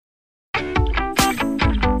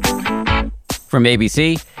From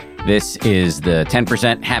ABC, this is the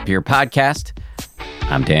 10% Happier podcast.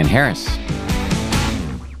 I'm Dan Harris.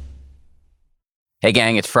 Hey,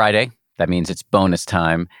 gang, it's Friday. That means it's bonus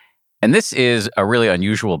time. And this is a really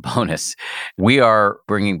unusual bonus. We are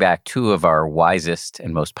bringing back two of our wisest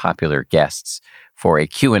and most popular guests for a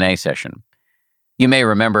Q&A session. You may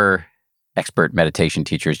remember expert meditation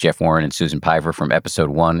teachers Jeff Warren and Susan Piver from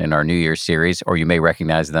episode 1 in our New Year's series, or you may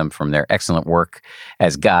recognize them from their excellent work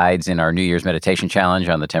as guides in our New Year's meditation challenge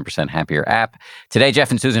on the 10% Happier app. Today,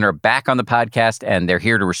 Jeff and Susan are back on the podcast, and they're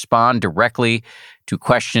here to respond directly to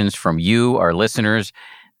questions from you, our listeners.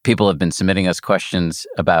 People have been submitting us questions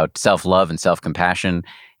about self-love and self-compassion.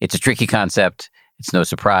 It's a tricky concept. It's no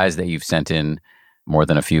surprise that you've sent in more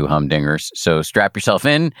than a few humdingers. So strap yourself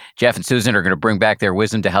in. Jeff and Susan are going to bring back their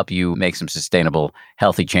wisdom to help you make some sustainable,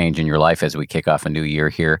 healthy change in your life as we kick off a new year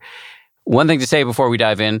here. One thing to say before we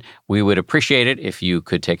dive in, we would appreciate it if you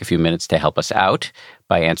could take a few minutes to help us out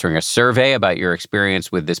by answering a survey about your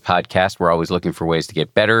experience with this podcast. We're always looking for ways to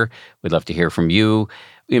get better. We'd love to hear from you.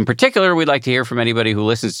 In particular, we'd like to hear from anybody who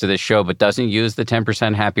listens to this show but doesn't use the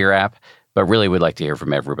 10% Happier app, but really would like to hear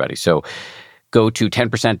from everybody. So go to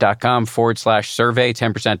 10%.com/survey,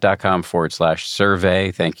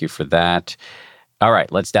 10%.com/survey. Thank you for that. All right,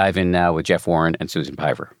 let's dive in now with Jeff Warren and Susan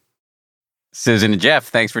Piver. Susan and Jeff,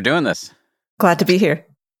 thanks for doing this. Glad to be here.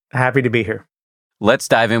 Happy to be here. Let's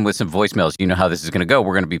dive in with some voicemails. You know how this is going to go.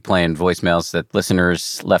 We're going to be playing voicemails that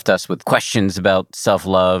listeners left us with questions about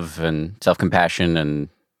self-love and self-compassion and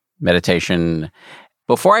meditation.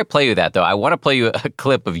 Before I play you that, though, I want to play you a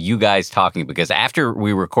clip of you guys talking, because after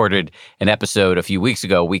we recorded an episode a few weeks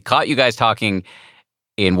ago, we caught you guys talking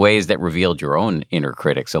in ways that revealed your own inner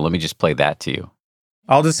critic. So let me just play that to you.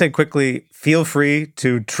 I'll just say quickly, feel free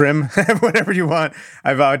to trim whatever you want.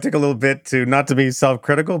 It took a little bit to, not to be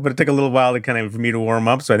self-critical, but it took a little while to kind of, for me to warm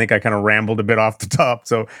up. So I think I kind of rambled a bit off the top.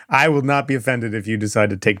 So I will not be offended if you decide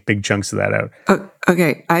to take big chunks of that out.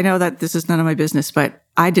 Okay, I know that this is none of my business, but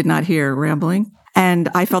I did not hear rambling. And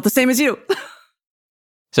I felt the same as you.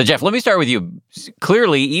 So, Jeff, let me start with you.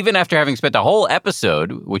 Clearly, even after having spent a whole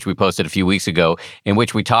episode, which we posted a few weeks ago, in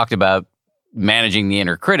which we talked about managing the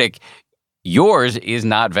inner critic, yours is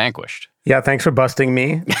not vanquished. Yeah, thanks for busting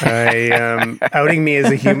me. Outing me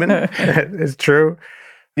as a human is true.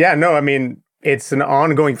 Yeah, no, I mean, it's an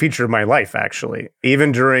ongoing feature of my life, actually.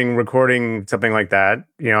 Even during recording something like that,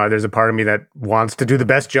 there's a part of me that wants to do the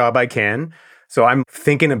best job I can. So I'm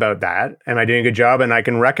thinking about that. Am I doing a good job? And I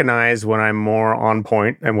can recognize when I'm more on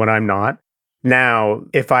point and when I'm not. Now,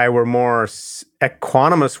 if I were more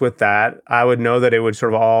equanimous with that, I would know that it would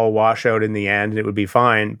sort of all wash out in the end and it would be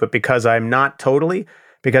fine. But because I'm not totally,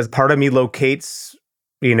 because part of me locates,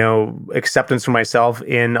 acceptance for myself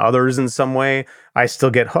in others in some way, I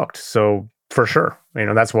still get hooked. So for sure,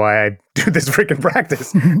 that's why I do this freaking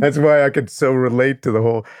practice. That's why I could so relate to the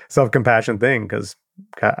whole self-compassion thing, because,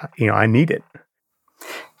 I need it.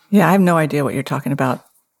 Yeah, I have no idea what you're talking about.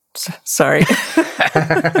 Sorry.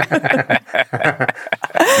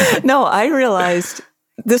 No, I realized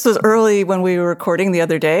this was early when we were recording the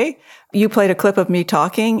other day. You played a clip of me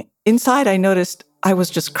talking. Inside, I noticed I was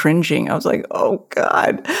just cringing. I was like, oh,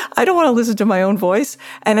 God, I don't want to listen to my own voice.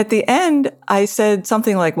 And at the end, I said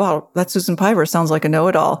something like, wow, that Susan Piver sounds like a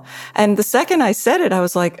know-it-all. And the second I said it, I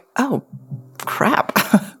was like, oh, crap.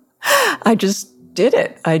 I just did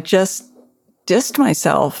it. I just dissed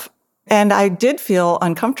myself. And I did feel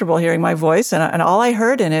uncomfortable hearing my voice. And all I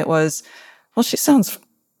heard in it was, well, she sounds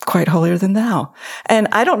quite holier than thou. And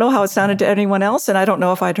I don't know how it sounded to anyone else. And I don't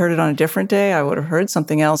know if I'd heard it on a different day, I would have heard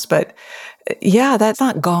something else. But yeah, that's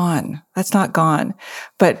not gone. That's not gone.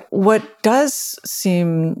 But what does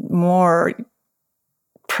seem more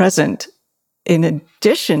present, in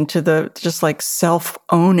addition to the just like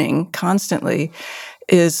self-owning constantly,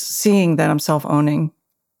 is seeing that I'm self-owning.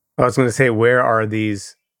 I was going to say, where are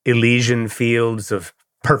these Elysian fields of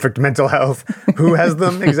perfect mental health? Who has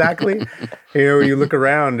them exactly? When you look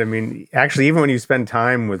around, I mean, actually, even when you spend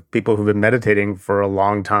time with people who've been meditating for a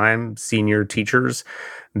long time, senior teachers,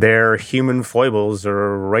 their human foibles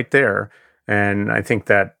are right there. And I think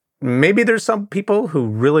that maybe there's some people who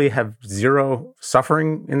really have zero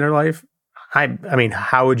suffering in their life. I mean,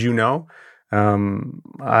 how would you know?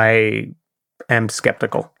 I am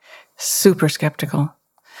skeptical. Super skeptical.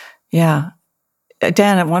 Yeah.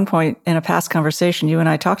 Dan, at one point in a past conversation, you and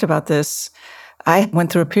I talked about this. I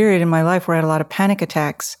went through a period in my life where I had a lot of panic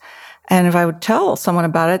attacks. And if I would tell someone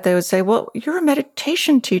about it, they would say, well, you're a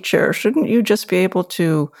meditation teacher. Shouldn't you just be able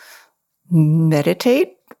to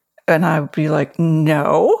meditate? And I would be like,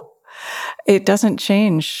 no, it doesn't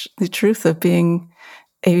change the truth of being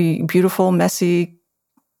a beautiful, messy,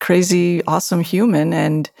 crazy, awesome human.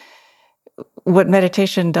 And what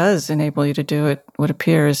meditation does enable you to do, it would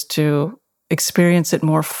appear, is to experience it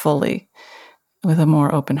more fully with a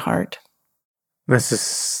more open heart. This is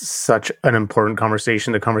such an important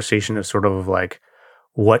conversation. The conversation is sort of like,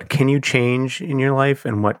 what can you change in your life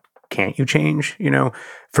and what can't you change?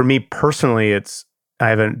 For me personally, I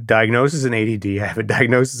have a diagnosis in ADD. I have a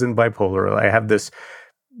diagnosis in bipolar. I have this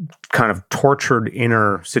kind of tortured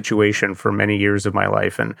inner situation for many years of my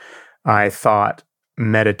life. And I thought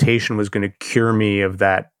meditation was going to cure me of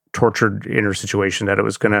that tortured inner situation, that it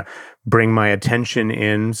was going to bring my attention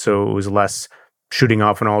in so it was less shooting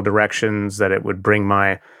off in all directions, that it would bring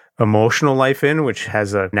my emotional life in, which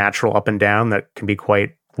has a natural up and down that can be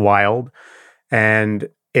quite wild. And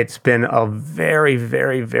it's been a very,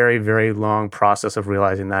 very, very, very long process of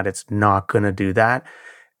realizing that it's not going to do that.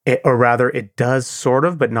 Or rather, it does sort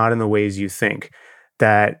of, but not in the ways you think.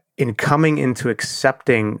 That in coming into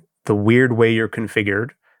accepting the weird way you're configured,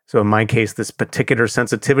 so in my case, this particular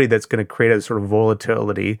sensitivity that's going to create a sort of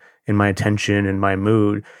volatility in my attention and my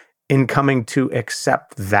mood, in coming to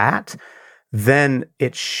accept that, then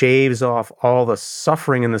it shaves off all the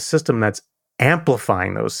suffering in the system that's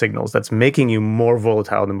amplifying those signals, that's making you more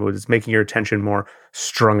volatile in the mood, it's making your attention more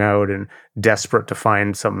strung out and desperate to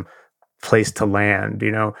find some place to land,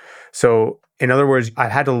 So in other words, I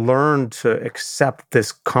had to learn to accept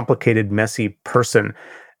this complicated, messy person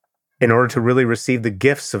in order to really receive the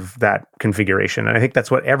gifts of that configuration. And I think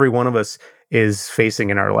that's what every one of us is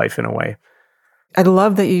facing in our life in a way. I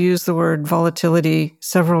love that you use the word volatility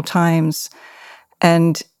several times.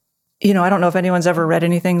 And I don't know if anyone's ever read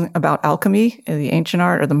anything about alchemy, the ancient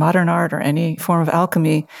art or the modern art or any form of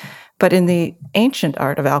alchemy. But in the ancient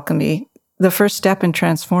art of alchemy, the first step in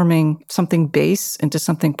transforming something base into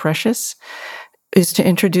something precious is to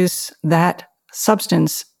introduce that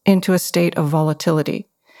substance into a state of volatility,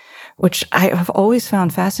 which I have always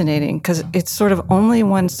found fascinating because it's sort of only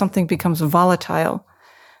when something becomes volatile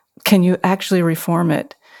can you actually reform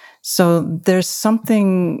it. So there's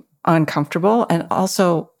something uncomfortable and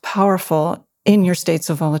also powerful in your states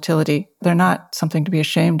of volatility. They're not something to be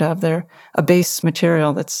ashamed of. They're a base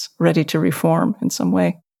material that's ready to reform in some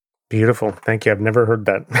way. Beautiful. Thank you. I've never heard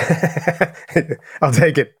that. I'll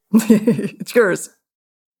take it. It's yours.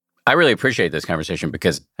 I really appreciate this conversation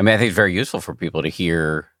because, I think it's very useful for people to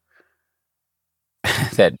hear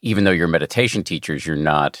that even though you're meditation teachers, you're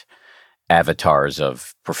not avatars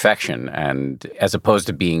of perfection. And as opposed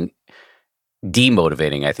to being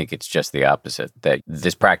demotivating, I think it's just the opposite, that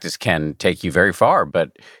this practice can take you very far,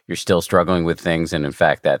 but you're still struggling with things. And in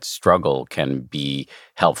fact, that struggle can be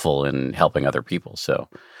helpful in helping other people. So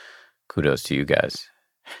kudos to you guys.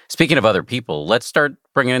 Speaking of other people, let's start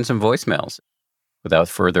bringing in some voicemails. Without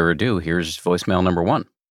further ado, here's voicemail number 1.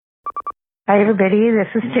 Hi, everybody. This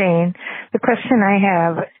is Jane. The question I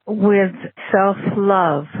have with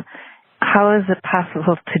self-love, how is it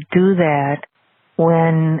possible to do that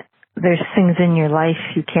when there's things in your life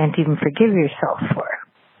you can't even forgive yourself for?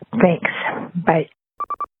 Thanks. Bye.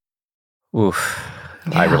 Oof.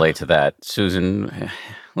 Yeah. I relate to that. Susan,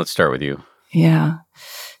 let's start with you. Yeah.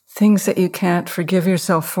 Things that you can't forgive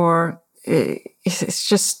yourself for. It's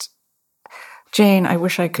just, Jane, I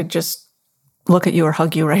wish I could just look at you or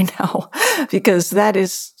hug you right now, because that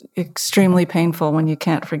is extremely painful when you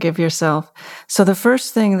can't forgive yourself. So the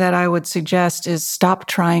first thing that I would suggest is stop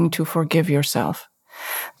trying to forgive yourself,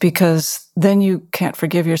 because then you can't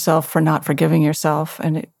forgive yourself for not forgiving yourself.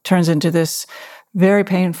 And it turns into this very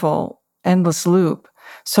painful, endless loop.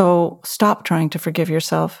 So stop trying to forgive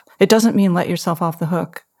yourself. It doesn't mean let yourself off the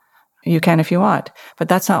hook. You can if you want, but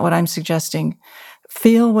that's not what I'm suggesting.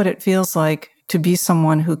 Feel what it feels like to be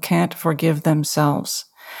someone who can't forgive themselves,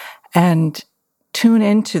 and tune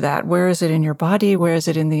into that. Where is it in your body? Where is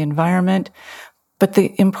it in the environment? But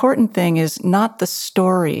the important thing is not the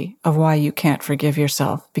story of why you can't forgive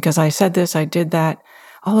yourself, because I said this, I did that.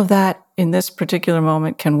 All of that in this particular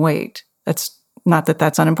moment can wait. That's not that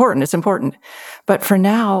that's unimportant. It's important. But for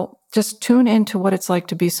now, just tune into what it's like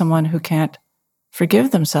to be someone who can't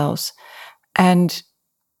forgive themselves. And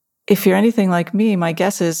if you're anything like me, my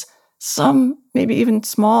guess is some, maybe even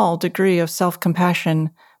small degree of self-compassion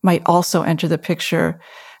might also enter the picture.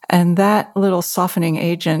 And that little softening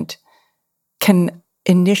agent can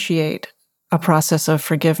initiate a process of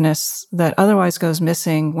forgiveness that otherwise goes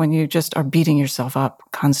missing when you just are beating yourself up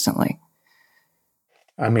constantly.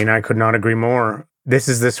 I could not agree more. This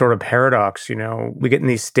is this sort of paradox, we get in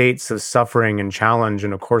these states of suffering and challenge,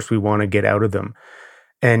 and of course we want to get out of them.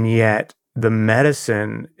 And yet the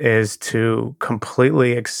medicine is to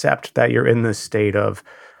completely accept that you're in this state of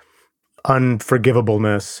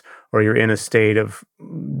unforgivableness or you're in a state of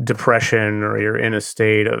depression, or you're in a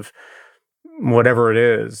state of whatever it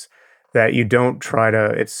is, that you don't try to,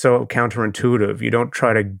 it's so counterintuitive. You don't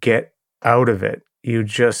try to get out of it. You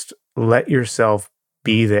just let yourself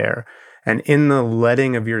be there. And in the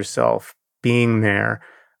letting of yourself being there,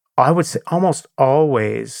 I would say almost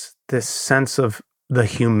always this sense of the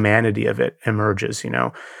humanity of it emerges,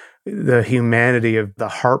 the humanity of the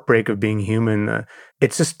heartbreak of being human.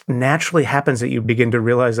 It just naturally happens that you begin to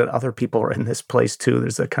realize that other people are in this place too.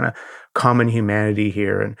 There's a kind of common humanity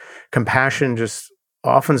here, and compassion just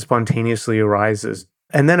often spontaneously arises.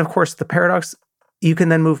 And then, of course, the paradox, you can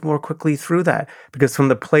then move more quickly through that, because from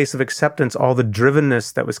the place of acceptance, all the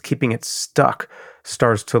drivenness that was keeping it stuck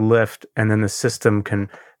starts to lift, and then the system can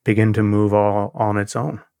begin to move all on its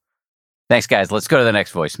own. Thanks, guys. Let's go to the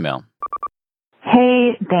next voicemail.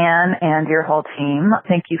 Hey, Dan and your whole team.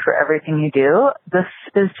 Thank you for everything you do. This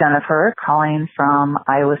is Jennifer calling from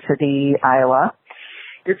Iowa City, Iowa.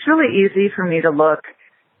 It's really easy for me to look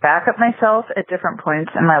back at myself at different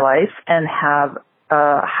points in my life and have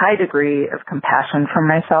a high degree of compassion for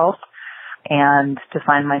myself, and to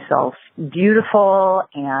find myself beautiful,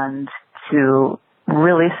 and to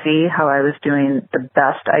really see how I was doing the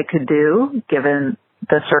best I could do given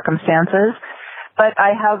the circumstances. But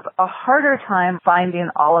I have a harder time finding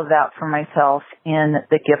all of that for myself in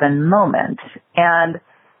the given moment. And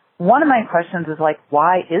one of my questions is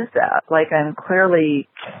why is that? I'm clearly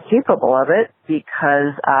capable of it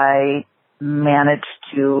because I managed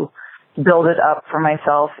to build it up for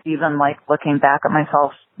myself, even looking back at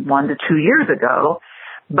myself 1 to 2 years ago.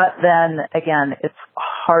 But then again, it's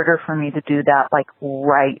harder for me to do that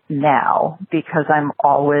right now, because I'm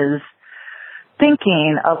always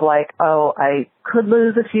thinking of I could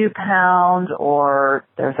lose a few pounds, or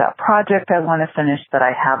there's that project I want to finish that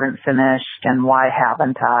I haven't finished, and why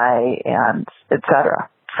haven't I, and etc.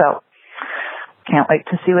 So can't wait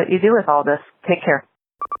to see what you do with all this. Take care.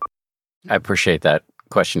 I appreciate that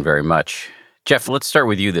question very much. Jeff, let's start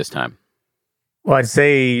with you this time. Well, I'd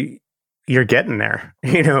say you're getting there.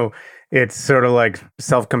 It's sort of like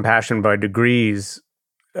self-compassion by degrees.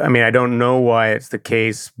 I mean, I don't know why it's the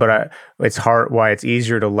case, but it's hard why it's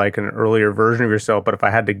easier to like an earlier version of yourself. But if I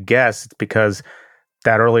had to guess, it's because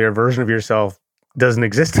that earlier version of yourself doesn't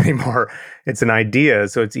exist anymore. It's an idea.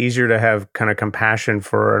 So it's easier to have kind of compassion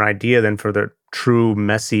for an idea than for the true,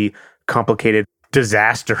 messy, complicated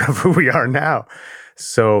disaster of who we are now.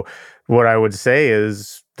 So what I would say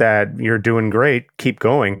is that you're doing great. Keep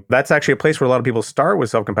going. That's actually a place where a lot of people start with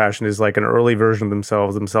self-compassion, is like an early version of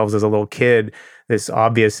themselves as a little kid, this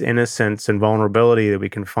obvious innocence and vulnerability that we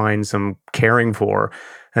can find some caring for.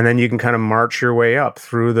 And then you can kind of march your way up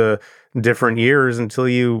through the different years until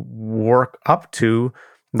you work up to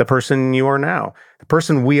the person you are now. The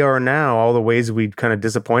person we are now, all the ways we kind of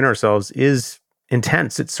disappoint ourselves is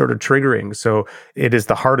intense. It's sort of triggering. So it is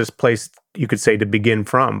the hardest place, you could say, to begin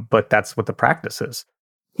from, but that's what the practice is.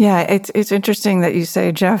 Yeah, it's interesting that you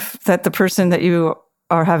say, Jeff, that the person that you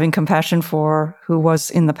are having compassion for who was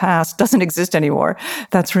in the past doesn't exist anymore.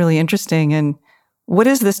 That's really interesting. And what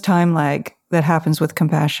is this time lag that happens with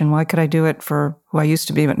compassion? Why could I do it for who I used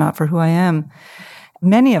to be, but not for who I am?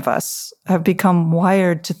 Many of us have become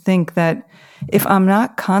wired to think that if I'm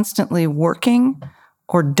not constantly working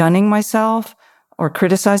or dunning myself or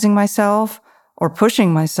criticizing myself or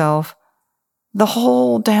pushing myself, the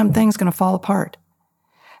whole damn thing's going to fall apart.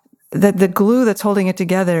 That the glue that's holding it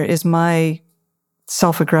together is my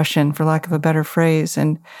self-aggression, for lack of a better phrase.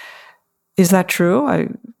 And is that true? I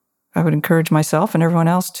would encourage myself and everyone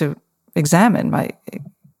else to examine my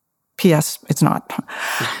P.S. It's not.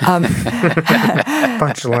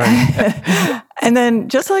 Punchline. And then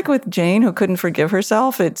just like with Jane, who couldn't forgive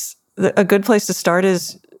herself, it's a good place to start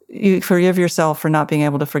is you forgive yourself for not being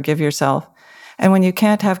able to forgive yourself. And when you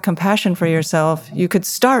can't have compassion for yourself, you could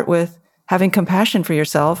start with having compassion for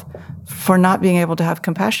yourself for not being able to have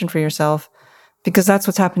compassion for yourself, because that's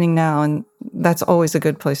what's happening now. And that's always a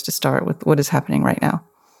good place to start with what is happening right now.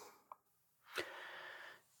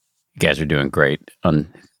 You guys are doing great,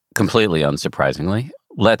 completely unsurprisingly.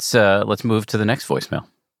 Let's move to the next voicemail.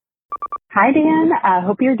 Hi, Dan.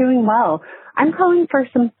 Hope you're doing well. I'm calling for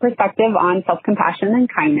some perspective on self-compassion and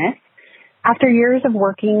kindness. After years of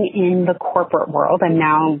working in the corporate world, I'm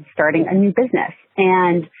now starting a new business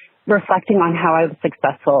and reflecting on how I was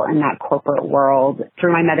successful in that corporate world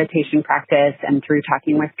through my meditation practice and through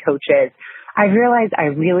talking with coaches. I realized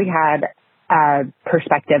I really had a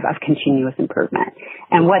perspective of continuous improvement.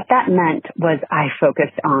 And what that meant was I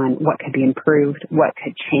focused on what could be improved, what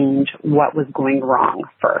could change, what was going wrong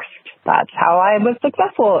first. That's how I was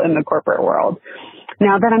successful in the corporate world.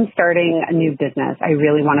 Now that I'm starting a new business, I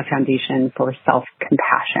really want a foundation for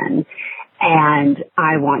self-compassion. And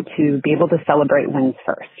I want to be able to celebrate wins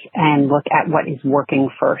first and look at what is working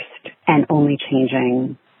first and only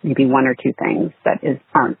changing maybe one or two things that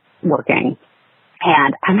aren't working.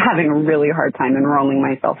 And I'm having a really hard time enrolling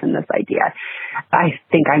myself in this idea. I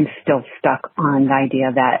think I'm still stuck on the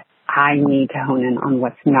idea that I need to hone in on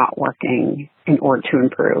what's not working in order to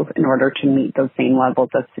improve, in order to meet those same levels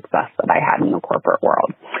of success that I had in the corporate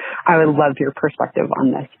world. I would love your perspective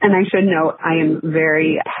on this. And I should note, I am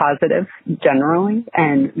very positive generally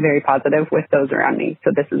and very positive with those around me.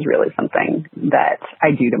 So this is really something that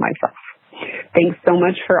I do to myself. Thanks so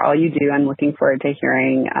much for all you do. I'm looking forward to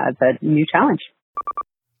hearing the new challenge.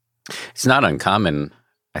 It's not uncommon,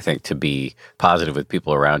 I think, to be positive with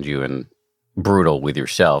people around you and brutal with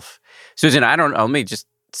yourself. Susan, I don't know. Let me just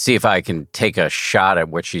see if I can take a shot at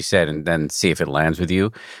what she said and then see if it lands with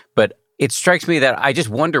you. But it strikes me that I just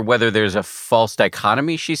wonder whether there's a false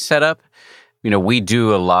dichotomy she set up. We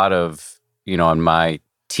do a lot of, on my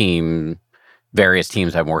team, various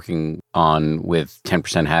teams I'm working on with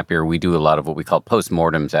 10% Happier, we do a lot of what we call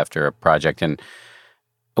postmortems after a project. And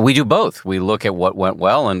we do both. We look at what went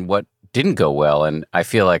well and what didn't go well. And I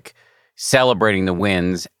feel like celebrating the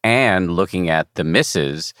wins and looking at the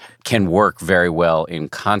misses can work very well in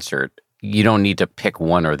concert. You don't need to pick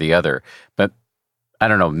one or the other. But I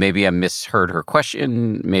don't know, maybe I misheard her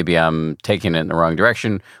question. Maybe I'm taking it in the wrong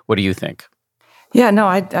direction. What do you think? Yeah, no,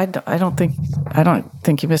 I don't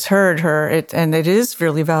think you misheard her. And it is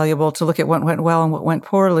really valuable to look at what went well and what went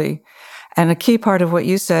poorly. And a key part of what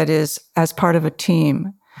you said is as part of a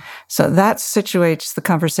team. So that situates the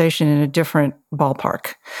conversation in a different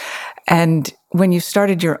ballpark. And when you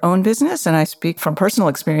started your own business, and I speak from personal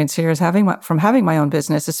experience here, from having my own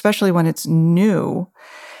business, especially when it's new,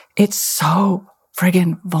 it's so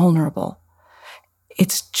friggin' vulnerable.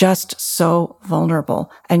 It's just so vulnerable.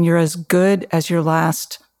 And you're as good as your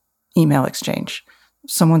last email exchange.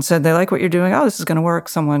 Someone said they like what you're doing. Oh, this is going to work.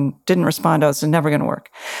 Someone didn't respond. Oh, this is never going to work.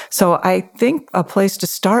 So I think a place to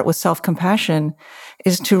start with self-compassion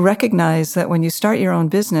is to recognize that when you start your own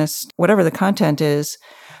business, whatever the content is,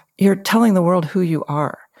 you're telling the world who you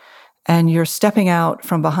are. And you're stepping out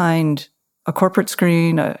from behind a corporate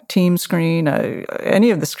screen, a team screen, any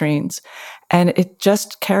of the screens. And it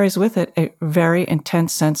just carries with it a very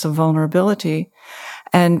intense sense of vulnerability.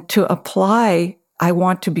 And to apply, I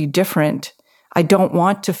want to be different. I don't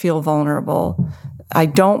want to feel vulnerable. I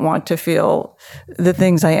don't want to feel the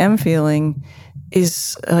things I am feeling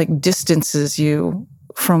is like distances you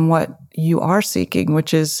from what you are seeking,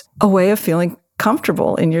 which is a way of feeling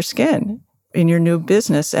comfortable in your skin, in your new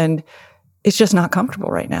business. And it's just not comfortable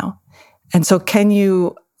right now. And so can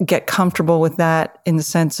you get comfortable with that in the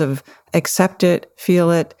sense of accept it, feel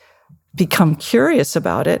it, become curious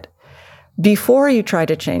about it before you try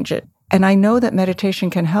to change it? And I know that meditation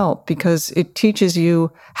can help because it teaches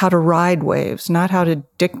you how to ride waves, not how to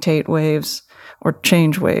dictate waves or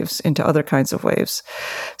change waves into other kinds of waves.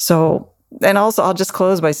 So, and also I'll just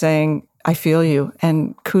close by saying, I feel you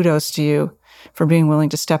and kudos to you for being willing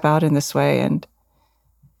to step out in this way. And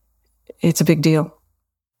it's a big deal.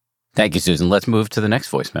 Thank you, Susan. Let's move to the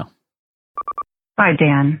next voicemail. Hi,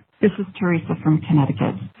 Dan. This is Teresa from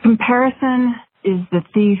Connecticut. Comparison is the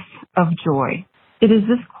thief of joy. It is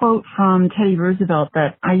this quote from Teddy Roosevelt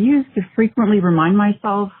that I use to frequently remind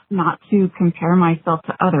myself not to compare myself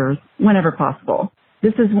to others whenever possible.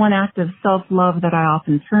 This is one act of self-love that I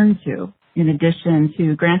often turn to, in addition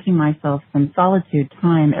to granting myself some solitude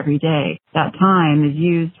time every day. That time is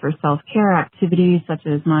used for self-care activities such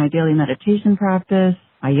as my daily meditation practice,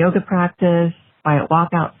 my yoga practice, quiet walk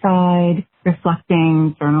outside,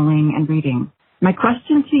 reflecting, journaling, and reading. My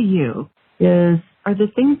question to you is, are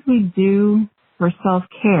the things we do for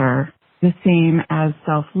self-care the same as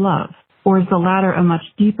self-love? Or is the latter a much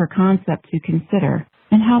deeper concept to consider?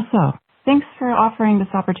 And how so? Thanks for offering this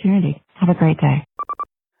opportunity. Have a great day.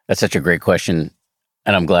 That's such a great question.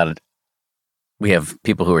 And I'm glad we have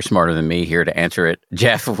people who are smarter than me here to answer it.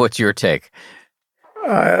 Jeff, what's your take?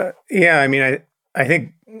 I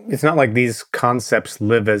think it's not like these concepts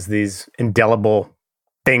live as these indelible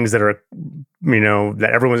things that are,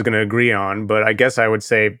 that everyone's going to agree on. But I guess I would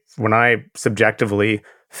say when I subjectively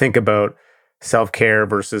think about self-care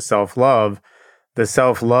versus self-love, the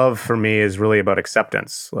self-love for me is really about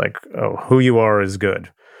acceptance. Like, who you are is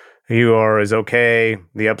good. Who you are is okay.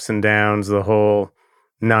 The ups and downs, the whole,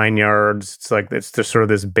 9 yards. It's like, it's just sort of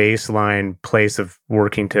this baseline place of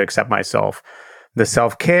working to accept myself. The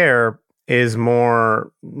self-care is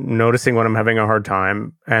more noticing when I'm having a hard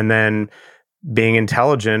time and then being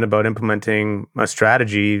intelligent about implementing a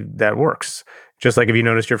strategy that works. Just like if you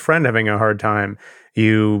notice your friend having a hard time,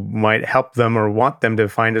 you might help them or want them to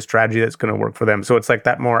find a strategy that's going to work for them. So it's like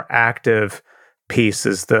that more active piece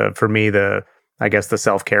is for me, I guess the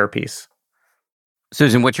self-care piece.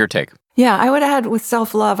 Susan, what's your take? Yeah, I would add with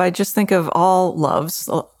self-love, I just think of all loves,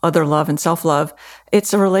 other love and self-love.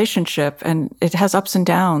 It's a relationship and it has ups and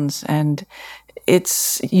downs, and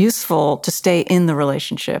it's useful to stay in the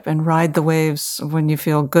relationship and ride the waves when you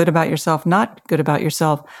feel good about yourself, not good about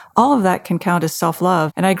yourself. All of that can count as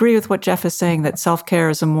self-love. And I agree with what Jeff is saying, that self-care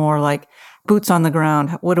is a more like boots on the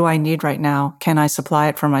ground. What do I need right now? Can I supply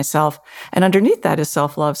it for myself? And underneath that is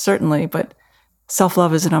self-love, certainly, but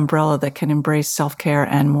self-love is an umbrella that can embrace self-care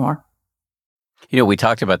and more. You know, we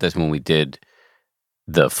talked about this when we did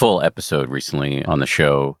the full episode recently on the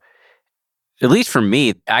show. At least for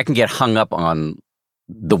me, I can get hung up on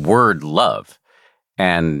the word love.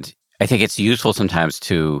 And I think it's useful sometimes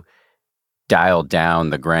to dial down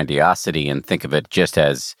the grandiosity and think of it just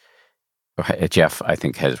as, Jeff, I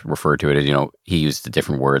think, has referred to it as, he used a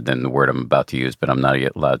different word than the word I'm about to use, but I'm not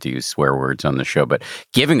allowed to use swear words on the show. But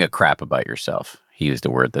giving a crap about yourself. He used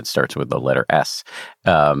a word that starts with the letter S.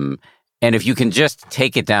 And if you can just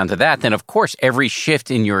take it down to that, then of course, every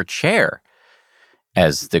shift in your chair,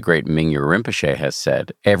 as the great Mingyur Rinpoche has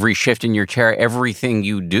said, every shift in your chair, everything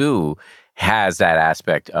you do has that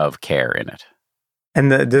aspect of care in it.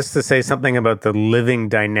 And just to say something about the living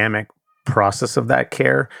dynamic process of that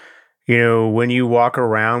care, when you walk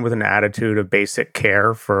around with an attitude of basic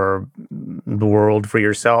care for the world, for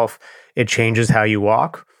yourself, it changes how you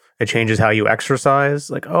walk. It changes how you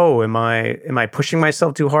exercise. Like, oh, am I pushing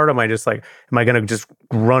myself too hard? Am I going to just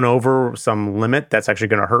run over some limit that's actually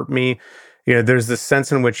going to hurt me? There's this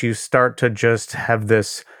sense in which you start to just have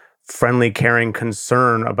this friendly, caring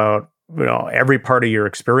concern about, every part of your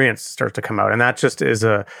experience starts to come out. And that just is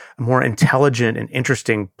a more intelligent and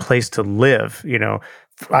interesting place to live.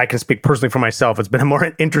 I can speak personally for myself. It's been a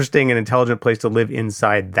more interesting and intelligent place to live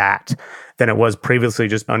inside that than it was previously,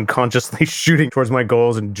 just unconsciously shooting towards my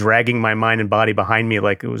goals and dragging my mind and body behind me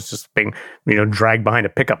like it was just being, dragged behind a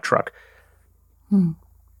pickup truck.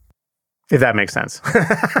 If that makes sense.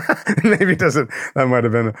 Maybe it doesn't. That might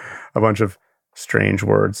have been a bunch of strange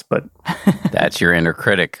words, but that's your inner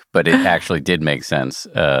critic, but it actually did make sense.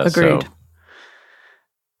 Agreed. So,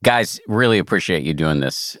 guys, really appreciate you doing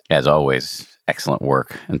this. As always, excellent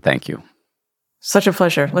work, and thank you. Such a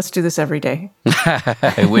pleasure. Let's do this every day.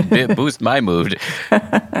 It would boost my mood.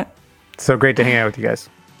 So great to hang out with you guys.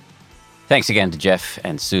 Thanks again to Jeff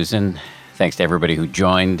and Susan. Thanks to everybody who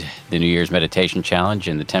joined the New Year's Meditation Challenge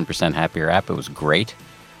and the 10% Happier app. It was great.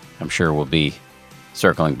 I'm sure we'll be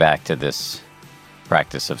circling back to this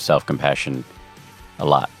practice of self-compassion a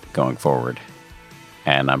lot going forward.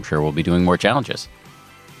 And I'm sure we'll be doing more challenges.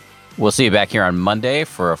 We'll see you back here on Monday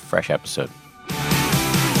for a fresh episode.